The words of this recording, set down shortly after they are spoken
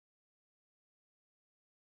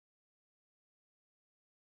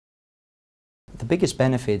biggest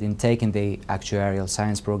benefit in taking the actuarial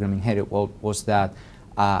science program in Heriot-Watt was that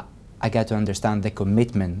I got to understand the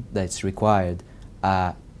commitment that's required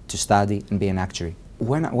to study and be an actuary.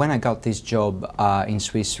 When I got this job in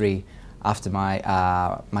Swiss Re after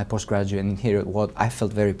my postgraduate in Heriot-Watt, I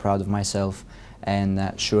felt very proud of myself,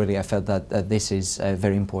 and surely I felt that this is a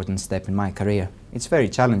very important step in my career. It's very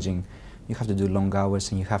challenging. You have to do long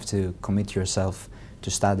hours and you have to commit yourself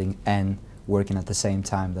to studying and working at the same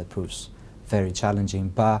time. That proves very challenging,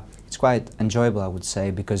 but it's quite enjoyable, I would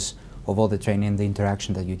say, because of all the training and the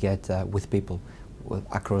interaction that you get with people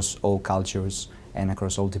across all cultures and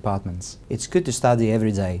across all departments. It's good to study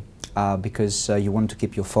every day because you want to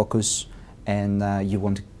keep your focus and you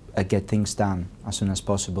want to get things done as soon as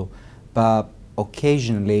possible. But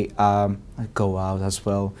occasionally I go out as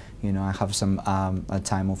well. You know, I have some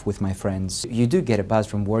time off with my friends. You do get a buzz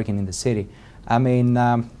from working in the city. I mean,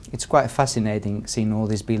 it's quite fascinating seeing all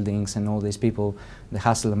these buildings and all these people, the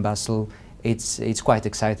hustle and bustle. It's quite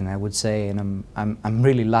exciting, I would say, and I'm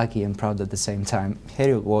really lucky and proud at the same time.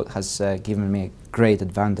 Heriot-Watt has given me a great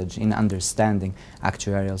advantage in understanding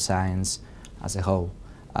actuarial science as a whole.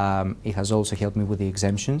 It has also helped me with the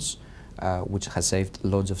exemptions, which has saved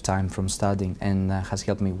loads of time from studying and has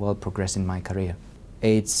helped me well progress in my career.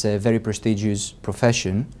 It's a very prestigious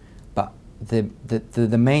profession, but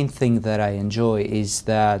the main thing that I enjoy is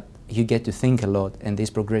that you get to think a lot, and this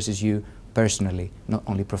progresses you personally, not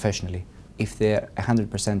only professionally. If they're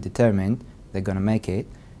 100% determined, they're going to make it,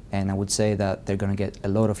 and I would say that they're going to get a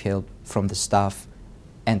lot of help from the staff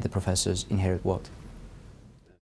and the professors in Heriot-Watt.